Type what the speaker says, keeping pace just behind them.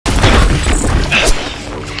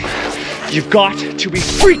You've got to be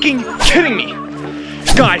freaking kidding me.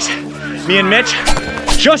 Guys, me and Mitch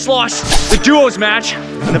just lost the duos match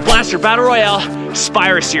in the Blaster Battle Royale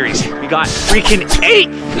Spyra series. We got freaking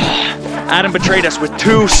 8th. Adam betrayed us with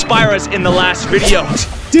 2 Spyras in the last video.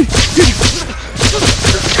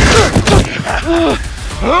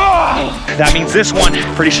 That means this one,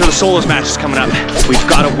 pretty sure the solos match is coming up. We've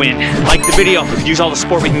got to win. Like the video, we can use all the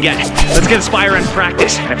support we can get. Let's get a Spyra in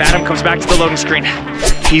practice. And if Adam comes back to the loading screen,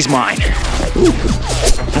 he's mine. Ooh,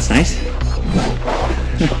 that's nice.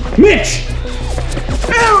 Mitch!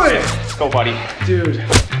 Aaron! Let's go, buddy. Dude,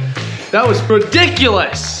 that was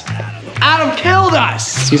ridiculous. Adam killed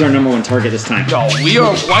us. He's our #1 target this time. No, we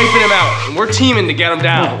are wiping him out, and we're teaming to get him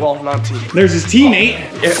down. Well, not teaming. There's his teammate,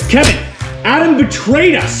 Kevin. Adam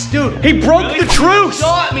betrayed us. Dude, he broke the truce.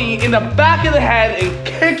 Shot me in the back of the head and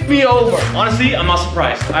kicked me over. Honestly, I'm not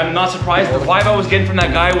surprised. I'm not surprised. The vibe I was getting from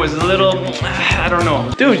that guy was a little, I don't know.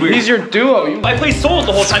 Dude, he's your duo. I played solos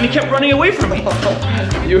the whole time. He kept running away from me.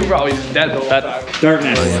 You were probably just dead the whole time.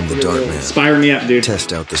 Darkman. I am the Darkman. Spyra me up, dude.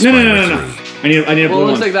 Test out the No. Spyra 3. I need a blue Well, it one.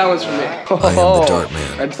 looks like that one's for me. I am the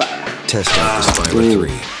Darkman. Red fire. Test out the Spyra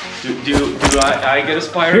 3. Do I get a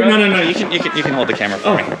Spyra? No. You can hold the camera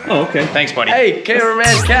for me. Oh, okay. Thanks, buddy. Hey, cameraman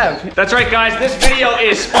Kev. That's right, guys. This video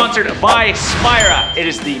is sponsored by Spyra. It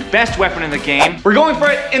is the best weapon in the game. We're going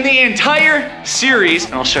for it in the entire series,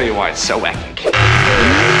 and I'll show you why it's so epic.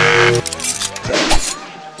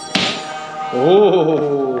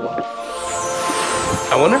 Oh.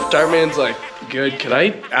 I wonder if Darkman's like good. Could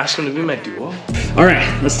I ask him to be my duo? All right,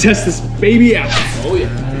 let's test this baby out. Oh yeah.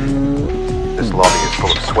 This lobby is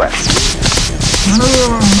full of sweat.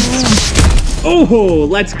 Oh,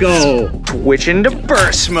 let's go. Switch into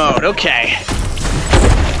burst mode. Okay.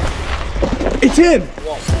 It's him.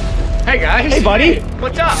 Hey guys. Hey, buddy.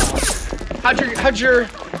 What's up? How'd your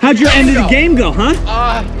end of the game go, huh?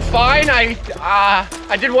 Fine. I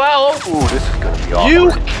did well. Ooh, this is gonna be awkward.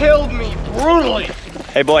 You killed me brutally.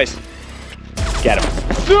 Hey, boys. Get him.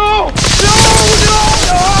 No!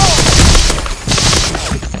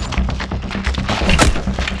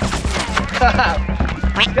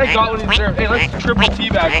 This guy got what he deserved. Hey, let's triple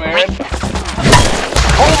teabag, man.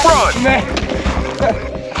 Home run!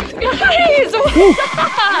 Guys, what's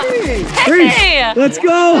up? Hey! Let's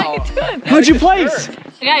go. How you doing? How'd you place?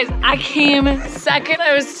 Guys, I came second.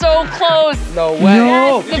 I was so close. No way.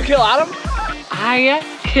 No. Did you kill Adam? I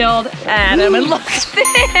killed Adam, and look at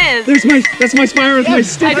this. That's my Spyra with my I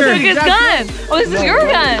sticker. took his gun. Oh, this is your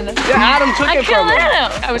gun. Yeah, Adam took I it from killed him.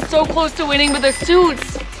 Adam. I was so close to winning, but the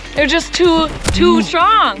suits, they're just too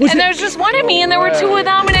strong. Was and it- there's just one of me, and there were 2 of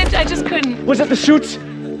them, and I just couldn't. Was it the suits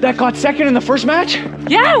that got second in the first match?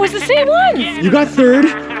 Yeah, it was the same ones. You got third,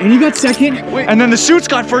 and you got second, and then the suits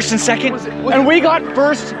got first and second, and we got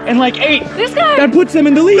first and like 8th. This guy. That puts them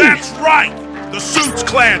in the lead. That's right! The Suits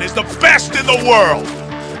clan is the best in the world!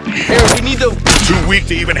 Here, we need to... Too weak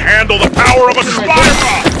to even handle the power of a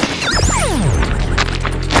Spyra!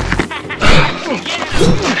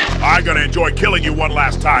 I'm gonna enjoy killing you one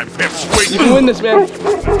last time, Pipsqueak! You can win this, man.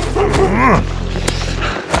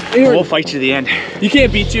 We'll fight to the end. You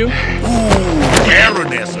can't beat you.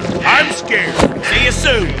 Aaronism. I'm scared. See you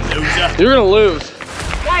soon, loser. You're gonna lose.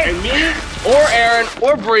 And me, or Aaron,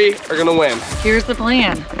 or Brie are gonna win. Here's the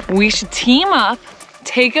plan. We should team up,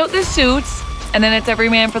 take out the suits, and then it's every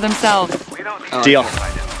man for themselves. Deal.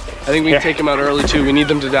 I think we can take them out early too. We need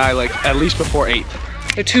them to die like at least before 8.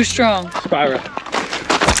 They're too strong. Spyra.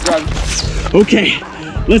 Run. Okay,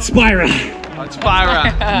 let's Spyra. Let's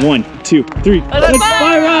Spyra. 1, 2, 3. Let's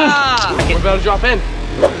Spyra! We're about to drop in.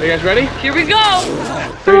 Are you guys ready? Here we go.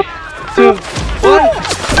 3, 2, 1.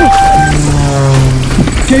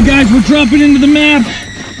 Okay, guys, we're dropping into the map.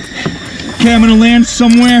 Okay, I'm gonna land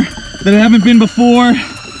somewhere that I haven't been before.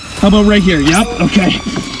 How about right here? Yep. Okay.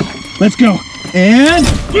 Let's go. And.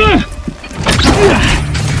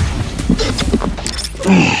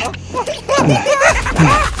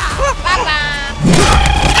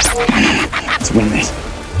 Let's win this.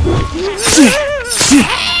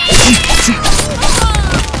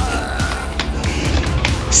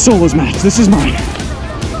 Solos match. This is mine.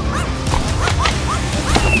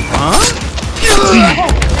 Screw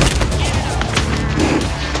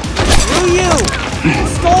you! You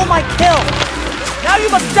stole my kill! Now you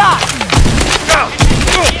must die!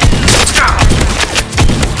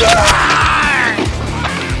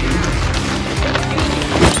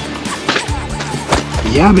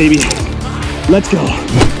 Yeah, baby. Let's go.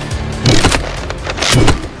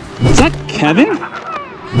 Is that Kevin?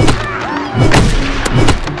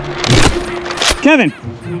 Kevin!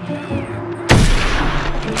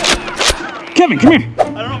 Kevin, come here. I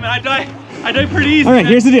don't know, man. I die. I died pretty easy. All right,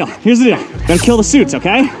 here's the deal. Gonna kill the suits,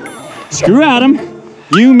 okay? Screw Adam.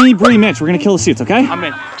 You, me, Brie, Mitch. We're gonna kill the suits, okay? I'm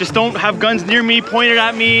in. Just don't have guns near me, pointed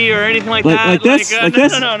at me, or anything like Like- that. like this? Like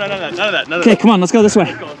this? No, none of that. Okay, come on, let's go this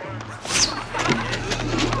way.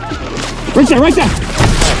 Right there, right there.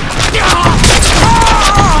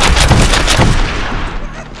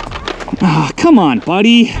 Ah, come on,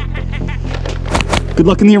 buddy. Good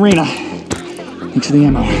luck in the arena. Thanks for the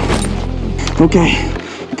ammo. Okay,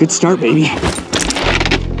 good start, baby.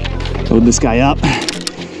 Load this guy up.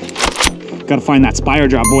 Gotta find that spire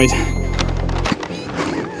drop, boys.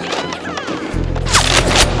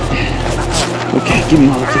 Okay, give me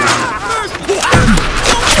all the kills.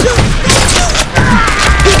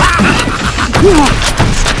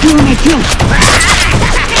 Give me my kill.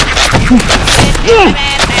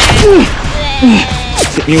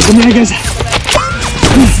 Hit me with the magas.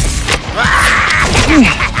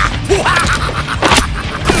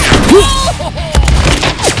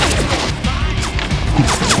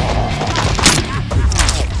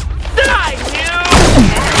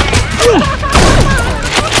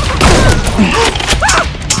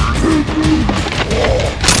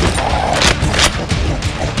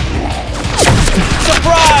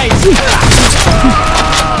 Surprise!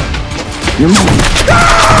 You're mine.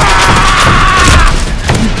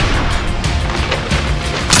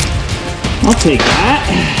 I'll take that.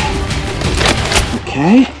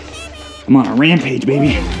 Okay. I'm on a rampage,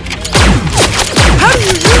 baby. How do you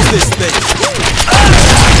use this thing?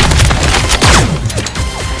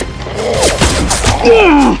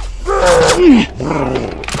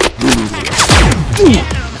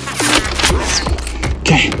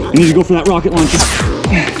 Okay, I need to go for that rocket launcher.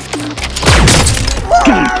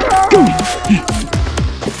 Got him. Go.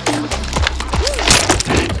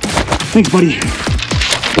 Thanks, buddy.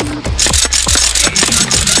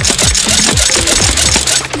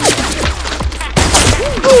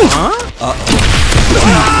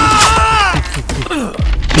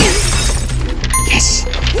 Yes.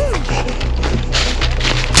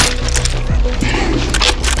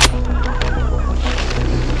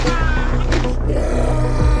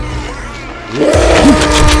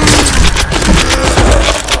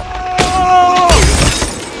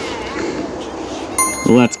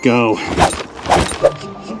 Let's go.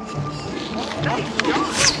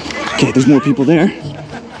 Okay, there's more people there.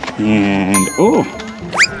 And, oh.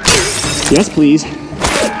 Yes, please.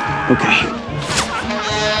 Okay.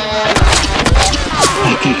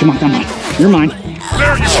 Okay, come on. You're mine.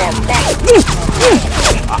 There you are,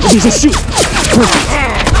 Bob. There's a shoot. Perfect.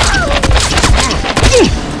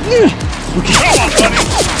 Okay.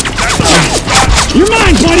 You're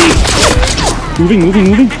mine, buddy. Moving.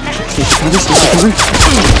 Cover.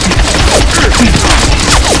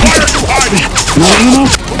 No.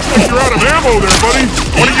 You're out of ammo there, buddy.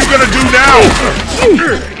 What are you gonna do now?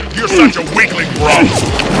 You're such a weakling, bro.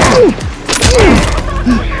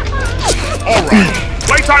 All right,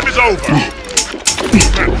 playtime is over. I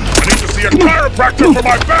need to see a chiropractor for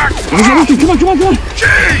my back. Come on.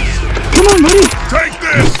 Jeez! Come on, buddy. Take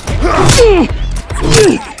this.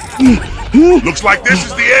 Looks like this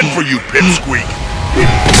is the end for you, Pipsqueak.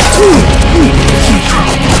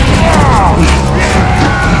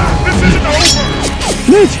 This isn't over.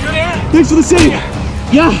 Mitch, thanks for the save.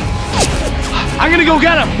 Yeah. I'm gonna go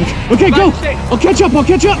get him. Okay, go. I'll catch up.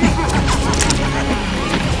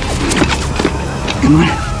 Come on.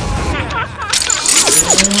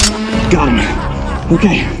 Got him.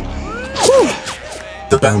 Okay. Whew.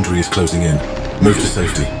 The boundary is closing in. Move to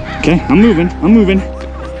safety. Okay, I'm moving.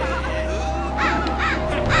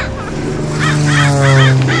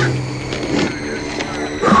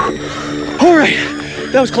 All right,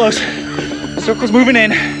 that was close. Circle's moving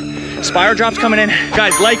in. Spire drop's coming in.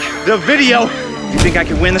 Guys, like the video. You think I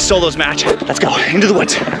can win the solos match? Let's go into the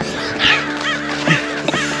woods.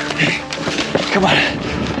 Come on.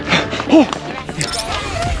 Oh,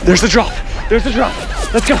 there's the drop.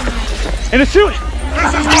 Let's go. In a suit.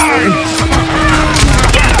 This is mine.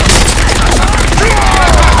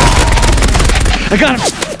 I got him.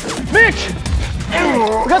 Mitch! I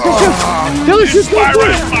got the suit. The other suit's going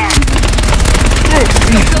through.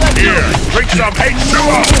 Here, drink some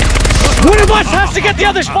H2O. One of us has to get the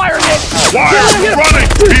other spire hit. Why are you running,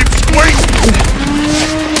 Pipsqueak?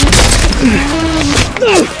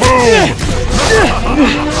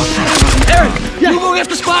 Eric, you go get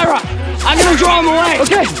the spire up. I'm gonna draw him away.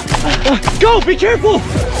 Okay. Go, be careful.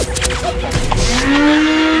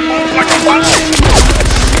 Like a monkey.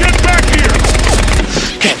 Get back here.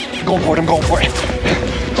 Okay, I'm going for it.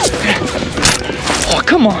 Oh,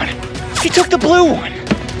 come on. He took the blue one.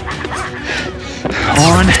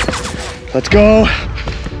 On. Let's go.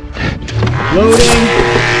 Loading.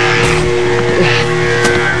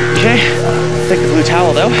 Okay, take the blue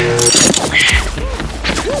towel though.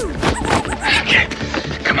 Okay,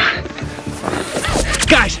 come on.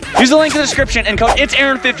 Guys, use the link in the description and code it's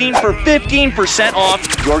Aaron15 for 15%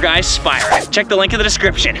 off your guys' Spire. Check the link in the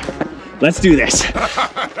description. Let's do this.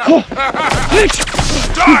 Oh, Mitch!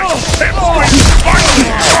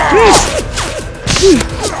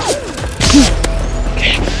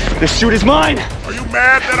 Okay, this suit is mine. Are you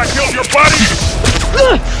mad that I killed your buddy?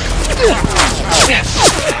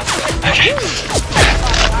 Okay.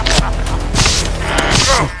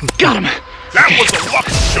 Got him. That was a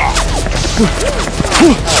lucky shot.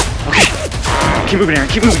 Okay. Keep moving, Aaron.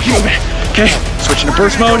 Keep moving. Keep moving. Okay. Switching to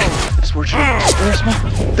burst mode. Switching to burst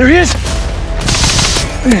mode. There he is.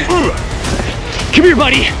 Come here,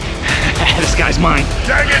 buddy. This guy's mine.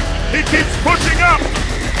 Dang it! He keeps pushing up.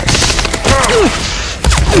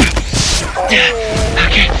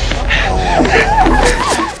 Okay.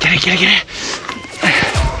 Get it.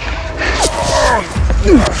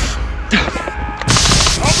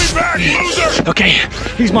 I'll be back, loser. Okay,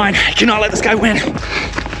 he's mine. I cannot let this guy win.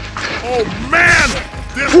 Oh man,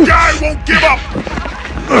 this guy won't give up.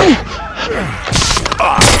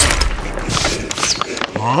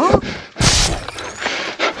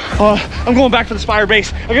 I'm going back for the Spire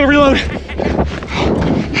base. I gotta reload.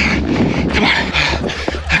 Come on.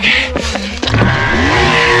 Okay.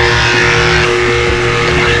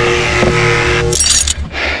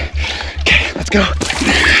 Okay, let's go.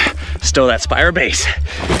 Stow that Spire base.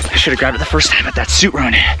 I should have grabbed it the first time at that suit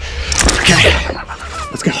run. Okay,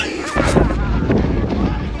 let's go.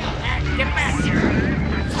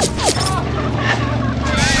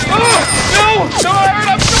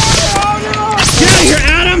 Get out of here,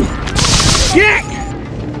 Adam!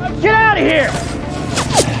 Get out of here!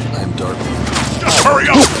 I am Dartman. Just hurry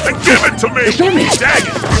up and give it to me. Show me. Dang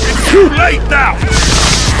it! It's too late now.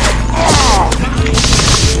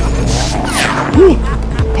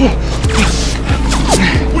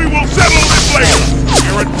 We will settle this later.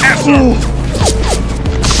 You're an asshole.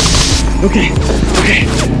 Okay.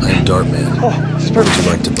 I am Dartman. Oh, this is perfect. Would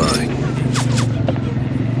you like to buy?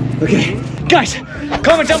 Okay. Guys,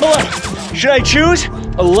 comment down below. Should I choose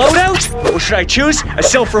a loadout or should I choose a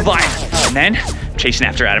self-revive? And then, chasing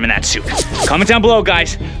after Adam in that suit. Comment down below,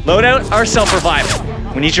 guys. Loadout or self-revive?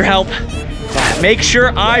 We need your help. Make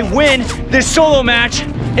sure I win this solo match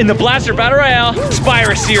in the Blaster Battle Royale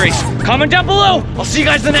Spire series. Comment down below. I'll see you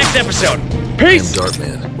guys in the next episode. Peace! I am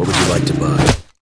Dartman. What would you like to buy?